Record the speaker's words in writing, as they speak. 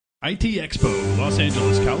IT Expo, Los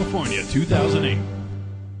Angeles, California, 2008.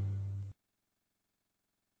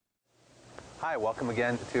 Hi, welcome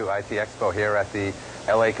again to IT Expo here at the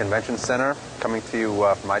LA Convention Center. Coming to you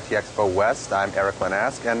from IT Expo West, I'm Eric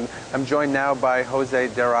Lanask, and I'm joined now by Jose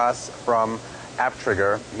Deras from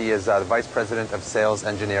AppTrigger. He is the Vice President of Sales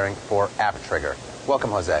Engineering for AppTrigger.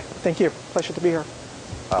 Welcome, Jose. Thank you. Pleasure to be here.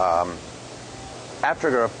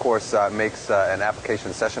 AppTrigger, of course, makes an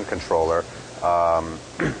application session controller.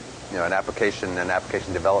 An application and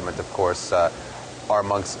application development, of course, are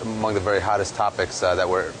among the very hottest topics that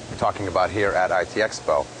we're talking about here at IT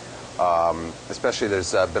Expo. Especially,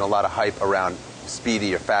 there's been a lot of hype around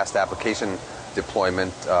speedy or fast application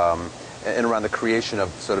deployment and around the creation of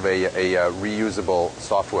sort of a reusable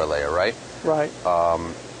software layer, right? Right.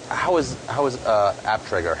 How is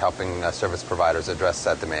AppTrigger helping service providers address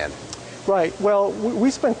that demand? Right. Well,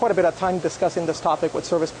 we spend quite a bit of time discussing this topic with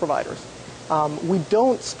service providers. We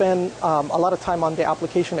don't spend a lot of time on the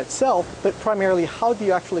application itself, but primarily how do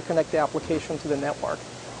you actually connect the application to the network?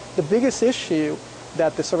 The biggest issue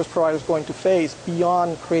that the service provider is going to face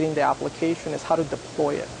beyond creating the application is how to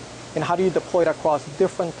deploy it. And how do you deploy it across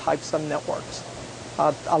different types of networks?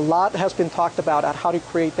 A lot has been talked about at how to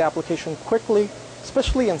create the application quickly,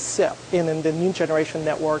 especially in SIP, in the new generation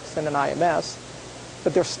networks and in IMS,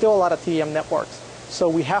 but there's still a lot of TDM networks. So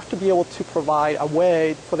we have to be able to provide a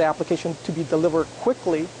way for the application to be delivered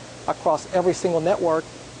quickly across every single network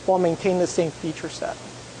while maintaining the same feature set.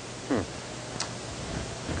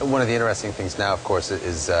 One of the interesting things now, of course,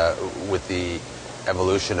 is with the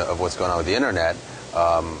evolution of what's going on with the internet,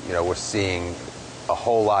 we're seeing a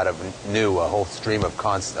whole lot of a whole stream of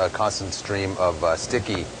constant stream of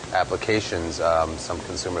sticky applications, some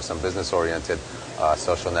consumer, some business-oriented,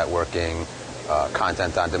 social networking,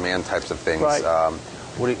 content on demand types of things. Right.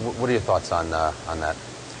 What are your thoughts on that?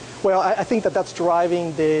 Well, I think that's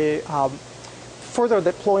driving the further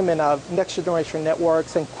deployment of next generation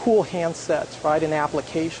networks and cool handsets, right, in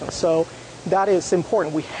applications. So that is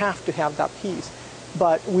important. We have to have that piece.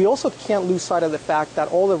 But we also can't lose sight of the fact that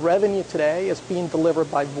all the revenue today is being delivered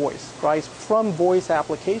by voice, right, from voice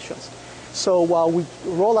applications. So while we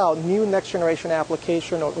roll out new next generation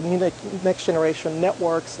application or new next generation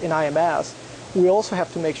networks in IMS, we also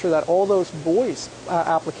have to make sure that all those voice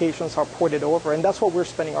applications are ported over, and that's what we're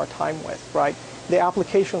spending our time with, right? The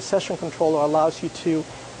application session controller allows you to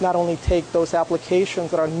not only take those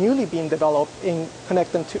applications that are newly being developed and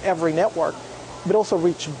connect them to every network, but also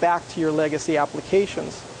reach back to your legacy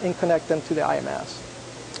applications and connect them to the IMS.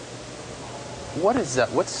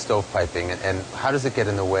 What's stovepiping, and how does it get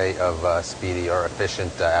in the way of speedy or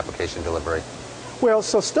efficient application delivery? Well,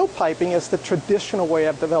 so stovepiping is the traditional way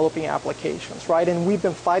of developing applications, right? And we've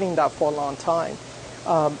been fighting that for a long time.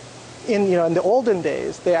 In the olden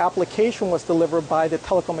days, the application was delivered by the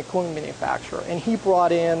telecom equipment manufacturer, and he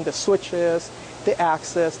brought in the switches, the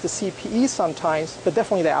access, the CPE sometimes, but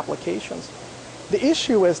definitely the applications. The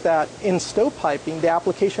issue is that in stovepiping, the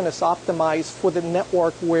application is optimized for the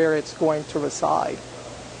network where it's going to reside.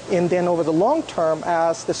 And then over the long term,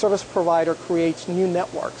 as the service provider creates new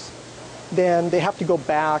networks, then they have to go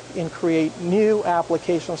back and create new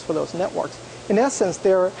applications for those networks. In essence,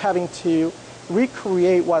 they're having to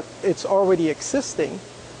recreate what it's already existing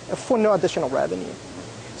for no additional revenue.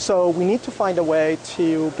 So we need to find a way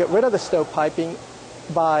to get rid of the stovepiping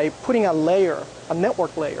by putting a layer, a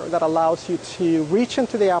network layer, that allows you to reach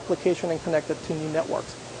into the application and connect it to new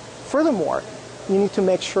networks. Furthermore, you need to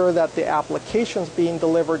make sure that the applications being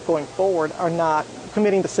delivered going forward are not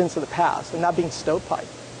committing the sins of the past and not being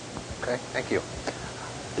stovepiped. Okay, thank you.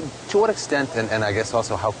 To what extent, and I guess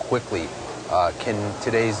also how quickly, can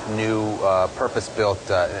today's new purpose-built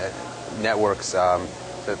networks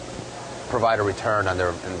provide a return on their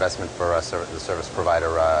investment for the service provider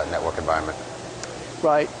network environment?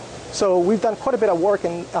 Right. So we've done quite a bit of work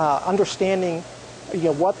in understanding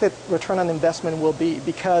what the return on investment will be,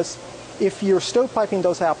 because if you're stovepiping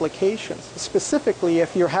those applications, specifically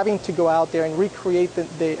if you're having to go out there and recreate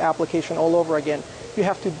the application all over again, you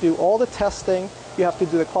have to do all the testing, you have to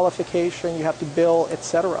do the qualification, you have to bill,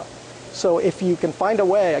 etc. So if you can find a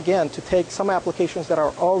way, again, to take some applications that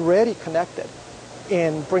are already connected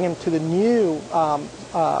and bring them to the new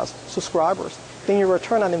subscribers, then your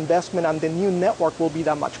return on investment on the new network will be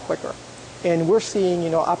that much quicker. And we're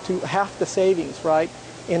seeing, up to half the savings, right,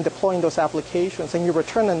 in deploying those applications, and your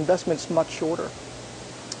return on investment is much shorter.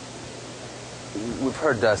 We've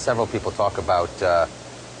heard several people talk about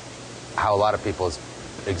how a lot of people's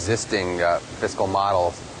existing fiscal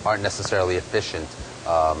models aren't necessarily efficient.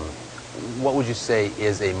 What would you say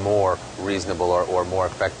is a more reasonable or more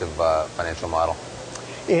effective financial model?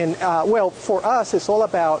 And well, for us, it's all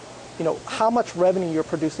about how much revenue you're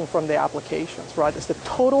producing from the applications, right? It's the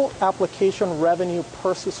total application revenue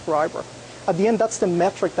per subscriber. At the end, that's the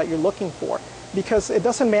metric that you're looking for, because it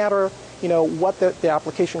doesn't matter, what the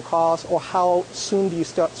application costs or how soon do you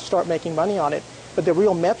start making money on it. But the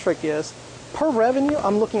real metric is per revenue.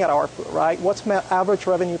 I'm looking at ARPU, right? What's my average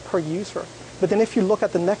revenue per user? But then if you look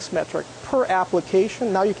at the next metric, per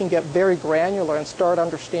application, now you can get very granular and start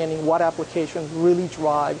understanding what applications really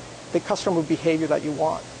drive the customer behavior that you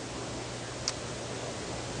want.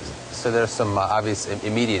 So there's some obvious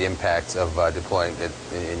immediate impacts of deploying it,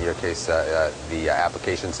 in your case, the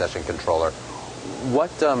application session controller.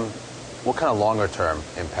 What kind of longer-term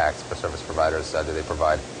impacts for service providers do they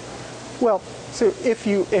provide? Well, so if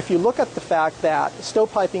you look at the fact that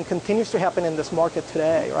stovepiping continues to happen in this market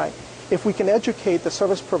today, right? If we can educate the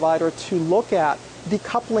service provider to look at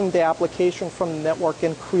decoupling the application from the network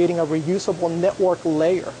and creating a reusable network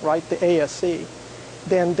layer, right, the ASC,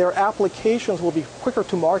 then their applications will be quicker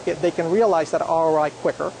to market. They can realize that ROI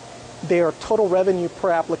quicker. Their total revenue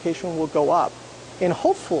per application will go up. And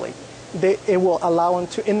hopefully, it will allow them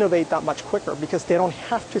to innovate that much quicker, because they don't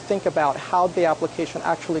have to think about how the application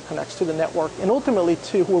actually connects to the network and ultimately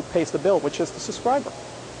to who pays the bill, which is the subscriber.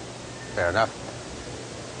 Fair enough.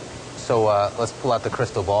 So let's pull out the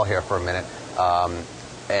crystal ball here for a minute,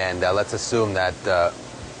 and let's assume that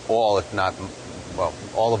all, if not, well,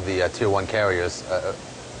 all of the Tier 1 carriers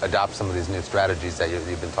adopt some of these new strategies that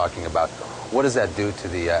you've been talking about. What does that do to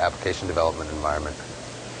the application development environment?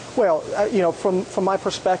 Well, from my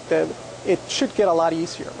perspective, it should get a lot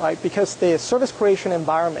easier, right? Because the service creation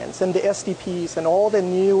environments and the SDPs and all the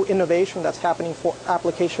new innovation that's happening for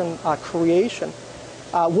application creation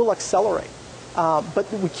will accelerate.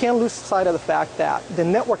 But we can't lose sight of the fact that the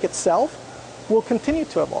network itself will continue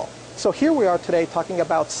to evolve. So here we are today talking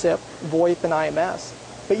about SIP, VoIP, and IMS,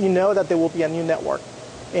 but you know that there will be a new network.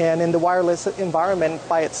 And in the wireless environment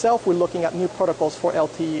by itself, we're looking at new protocols for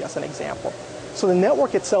LTE as an example. So the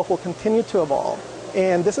network itself will continue to evolve.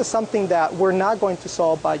 And this is something that we're not going to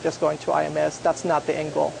solve by just going to IMS. That's not the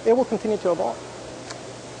end goal. It will continue to evolve.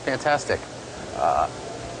 Fantastic.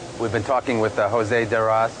 We've been talking with Jose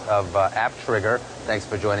Deras of AppTrigger. Thanks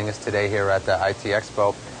for joining us today here at the IT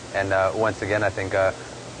Expo. And once again, I think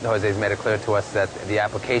Jose's made it clear to us that the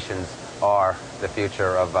applications are the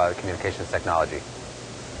future of communications technology.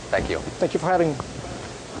 Thank you. Thank you for having me.